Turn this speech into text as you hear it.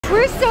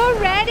We're so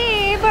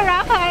ready!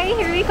 Boracay!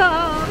 Here we go!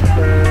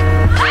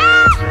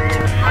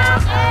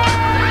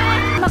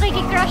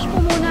 Makikicrush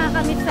po muna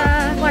kami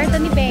sa kwarto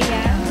ni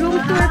Bea.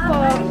 Room tour po.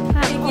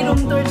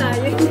 Room tour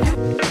tayo.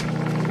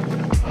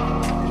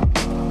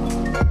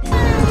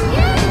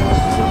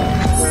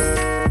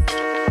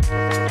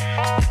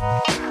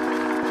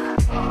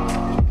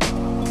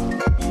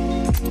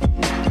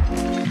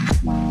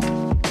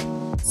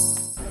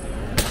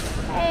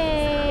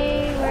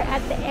 Hey! We're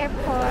at the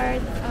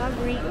airport.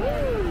 Aubrey.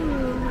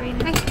 Very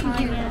nice.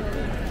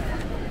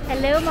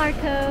 Hello,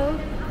 Marco.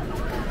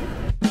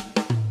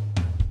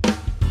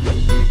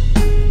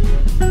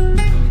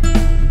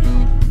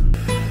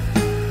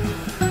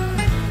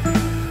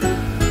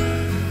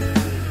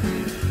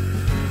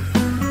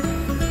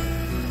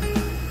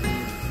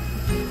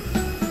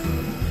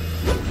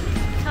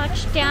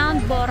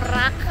 Touchdown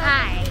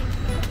Boracay.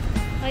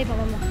 Ay,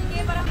 baba mo.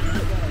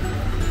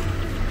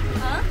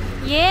 Huh?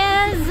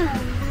 Yes!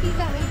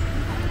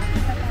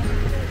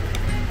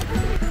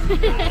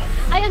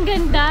 Ay, ang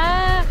ganda!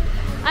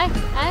 Ay!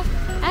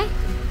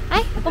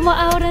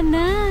 Umaaura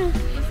na!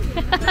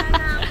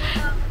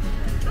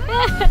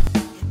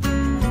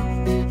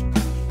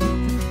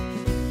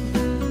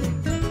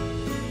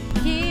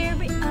 Here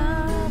we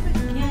are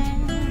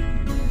again.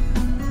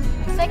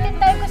 Second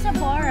time ko sa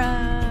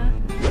Bora.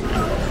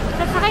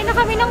 Nasakay na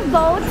kami ng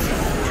boat.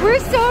 We're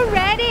so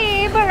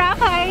ready!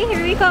 Boracay!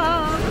 Here we go!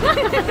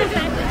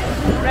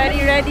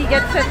 Ready, ready,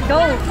 get set,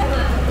 go!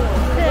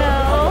 So...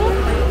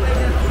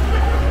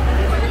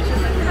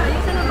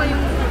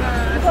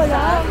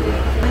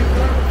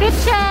 Fit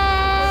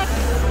check!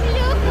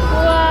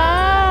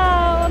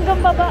 Wow! Hanggang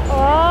baba.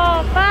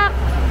 Oh, pak!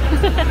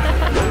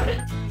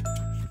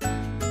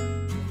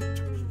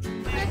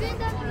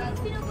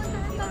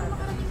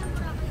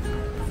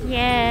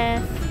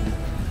 Yes.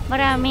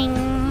 Maraming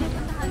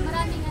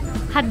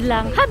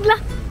hadlang.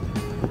 Hadlang!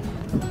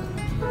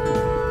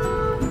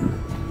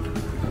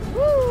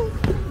 Woo!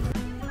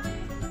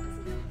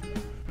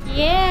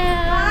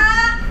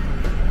 Yeah!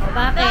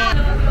 Bakit?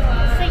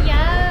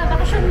 Saya!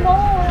 Bakasyon mo!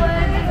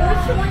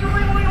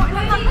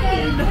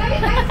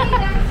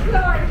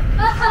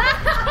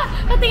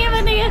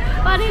 Patingin.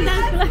 Paano yung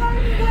dance floor?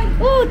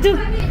 Oh, dude!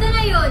 Ito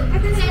na yun.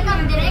 Set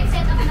up, direct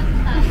set up na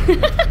punta.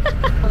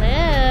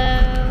 Hello!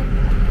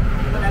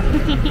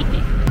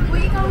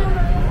 Uy, ikaw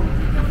naman.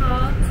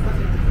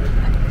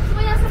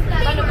 Kaya sa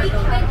flight.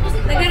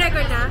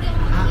 Nag-record na?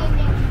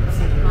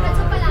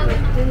 Sa Palawan.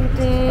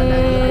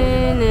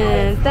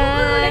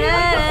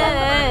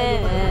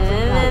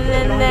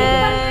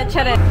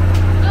 Charet!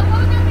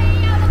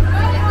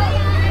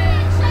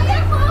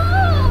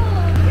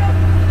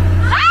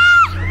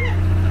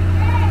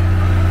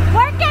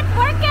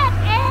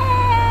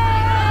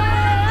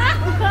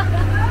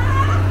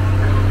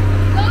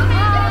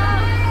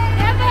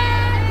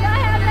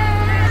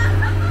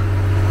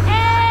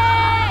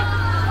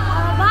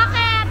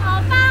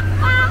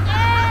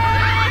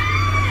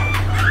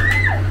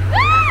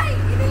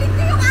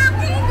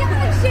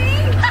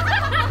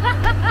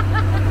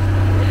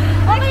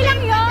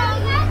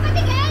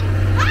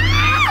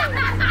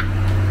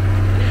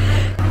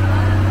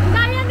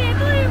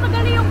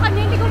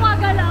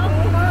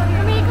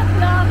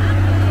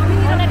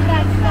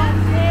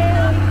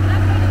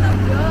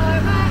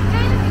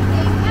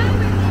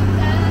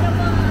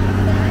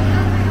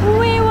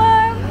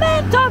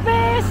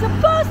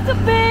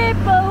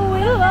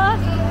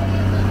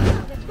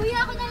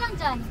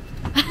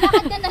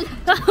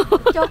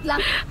 Joke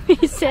lang.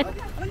 Visit.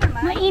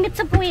 Mainit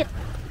sa puwit.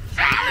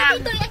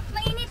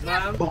 Mainit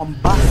nga.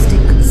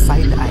 Bombastic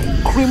side-eye.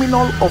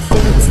 Criminal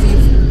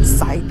offensive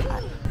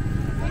side-eye.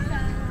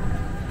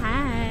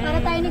 Hi. Para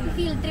tayo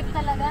nag-field trip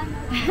talaga.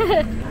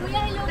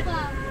 Kuya, hello ka.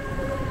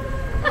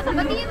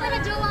 Batiin mo na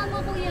jowa mo,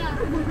 kuya.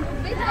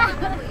 May jowa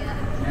ka, kuya.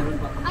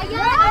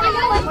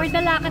 Ayan! For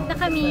the lakad na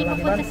kami,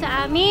 papunta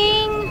sa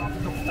aming...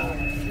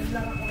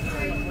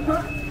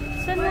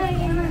 Saan na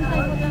yun?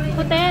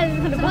 Hotel.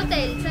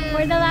 Hotel.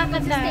 For the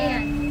lakad na.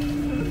 Stayan.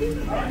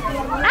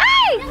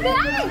 Ay!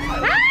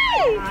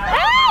 Ay!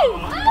 Ay!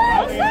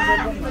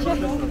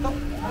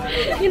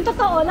 Yung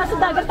totoo, nasa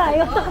dagat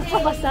tayo.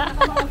 Nakasabasa.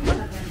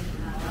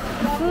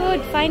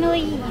 Good,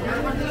 finally.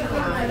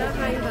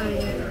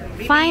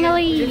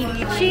 Finally.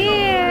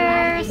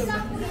 Cheers!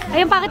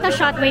 Ayun, bakit na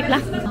shot? Wait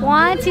lang.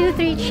 1, 2,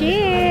 3,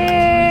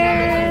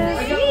 cheers!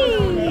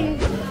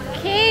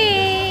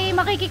 Okay,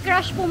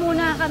 makikicrush po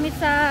muna kami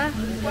sa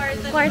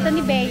kwarto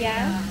ni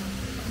Bea.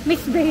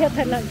 Miss Bea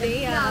talaga.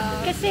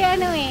 Kasi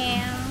ano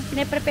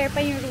pinaprepare pa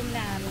yung room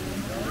namin.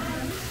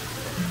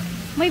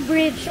 May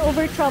bridge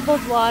over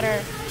troubled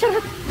water.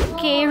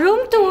 Okay,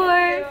 room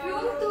tour!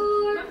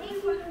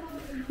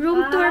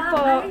 Room tour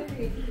po.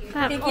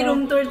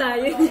 Room tour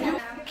tayo.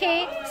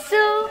 Okay,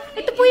 so,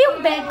 ito po yung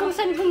bed kung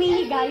saan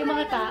humihiga yung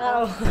mga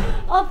tao.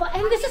 Opo,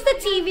 and this is the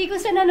TV kung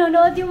saan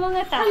nanonood yung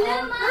mga tao.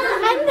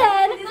 And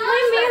then,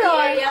 may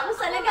mirror. Kung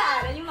saan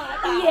nag-aaral yung mga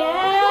tao.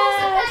 Yes!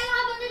 Saan tayo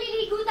habang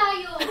naliligo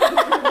tayo?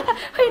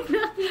 Wait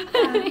na.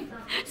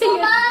 So,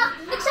 ma,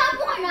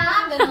 nag-shampoo ka na?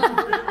 Gano'n.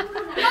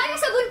 Bakit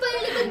sabon pa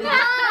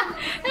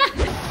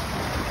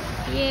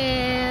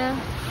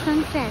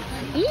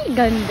sexy.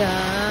 Ganda.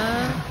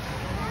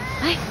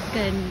 Ay,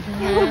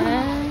 ganda.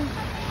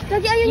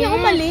 Lagi ayaw niya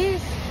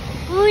umalis.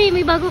 Uy,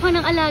 may bago ka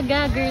ng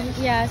alaga, girl.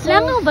 Yeah, so...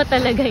 Langaw ba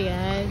talaga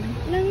yan?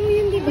 Langaw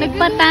yun, di ba?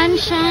 Nagpatan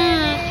siya.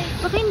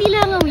 Baka hindi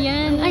langaw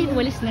yan. Ay,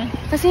 walis na.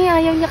 Kasi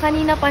ayaw niya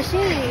kanina pa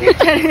siya eh.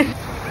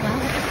 Wow,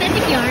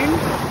 aesthetic yarn.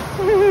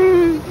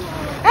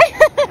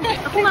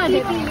 Ako nga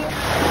din.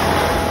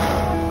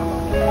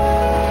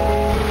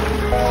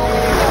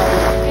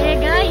 Hey,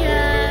 Gaya.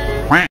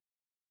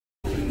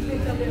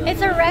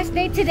 It's a rest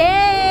day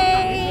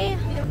today.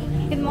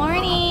 Good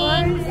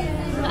morning.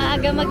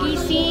 Maaga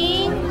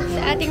magising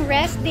sa ating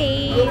rest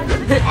day.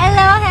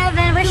 Hello,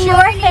 Heaven. We're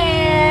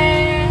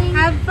here.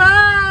 Have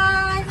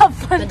fun! Have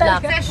fun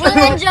talaga.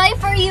 We'll enjoy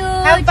for you.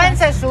 Have fun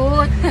sa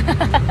shoot.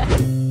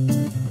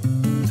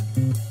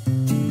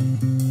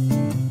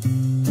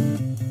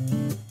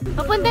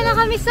 Papunta na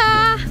kami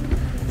sa...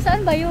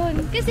 Saan ba yun?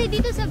 Kasi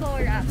dito sa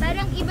Bora,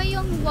 parang iba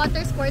yung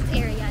water sports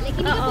area. Like,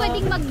 hindi ka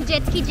pwedeng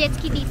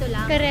mag-jetski dito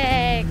lang.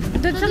 Correct.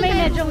 Doon sa may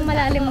medyong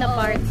malalim na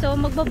part. So,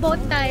 magbo-boat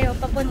tayo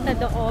papunta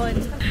doon.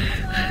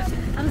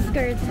 Ang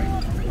skirt.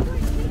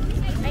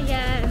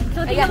 Ayan.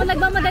 So, tingnan ko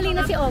nagmamadali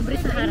na si Aubrey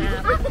sa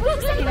harap.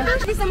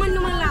 Hindi naman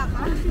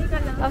lumalaka.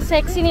 Ang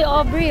sexy ni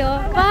Aubrey,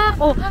 oh. Pak!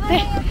 Oh,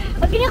 te!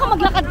 Ba't ganyan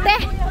ako maglakad, te?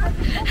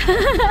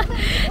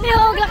 Hindi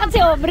ako maglakad si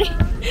Aubrey.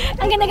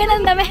 Ang ganda-ganda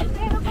ng dami.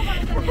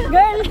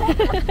 Girl!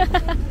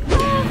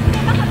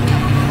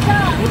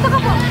 Dito ka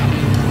po!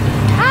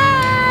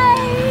 Hi!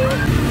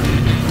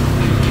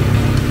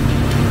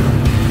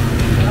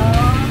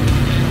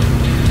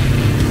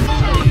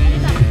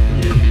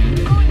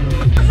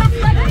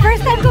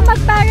 First time ko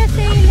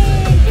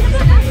mag-parasailing!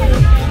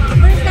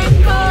 First time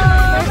ko!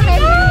 First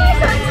time ko!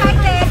 So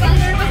excited and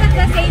nervous at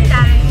the same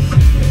time.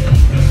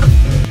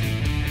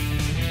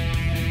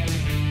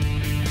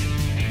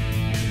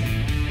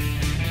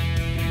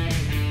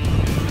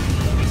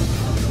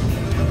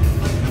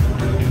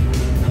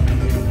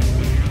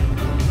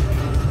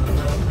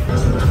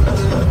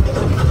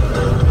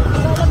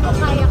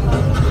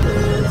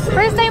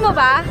 First time mo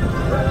ba?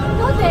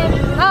 No, din.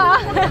 Oo.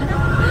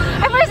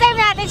 Ay, first time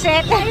natin,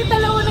 shit. Ay,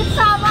 dalawa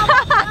nagsama.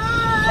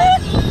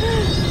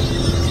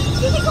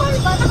 Hindi ko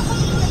ba?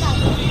 Nakapagpapasailing na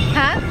dati?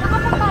 Ha?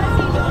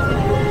 Nakapagpapasailing.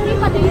 Hindi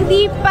pa din.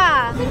 Hindi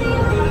pa.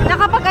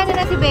 Nakapag-ano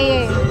na si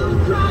Beye.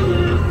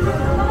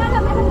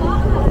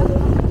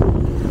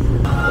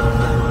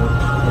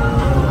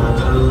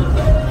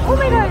 Oh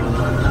my God!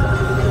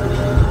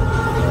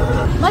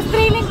 Mas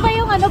thrilling pa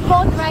yung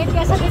boat ride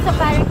kaysa din sa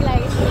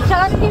paraglide.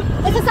 Tsaka,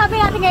 nasasabi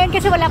natin ngayon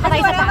kasi wala pa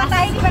tayo sa taas.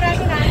 Hindi pa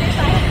natin natin.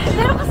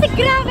 Pero kasi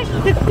grabe,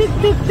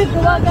 tuk-tuk-tuk-tuk,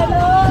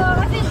 gumagano.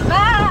 Kasi,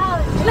 wow!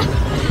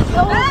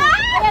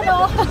 Ayan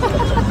o.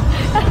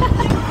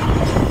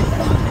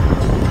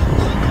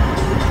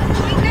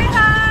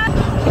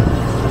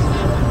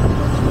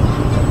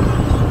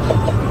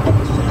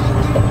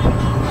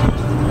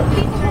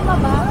 Dito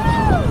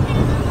bumaba.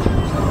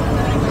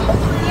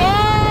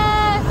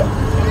 Yes!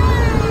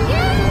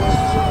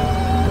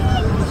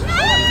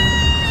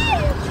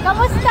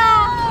 Kamusta?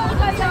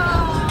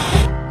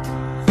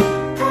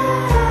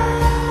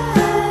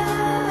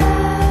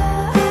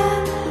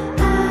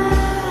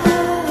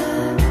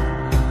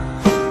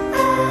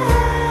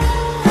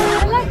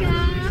 Talaga?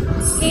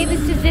 Okay,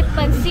 this is it,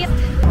 pansit.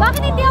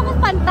 Bakit hindi ako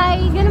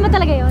pantay? Ganun ba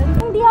talaga yun?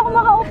 Hindi ako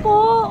makaupo.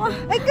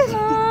 Ay, kasi...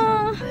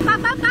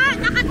 Papa,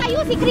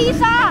 nakatayo si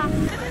Krissha!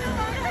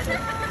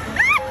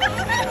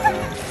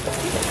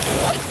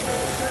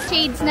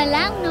 Shades na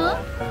lang, no?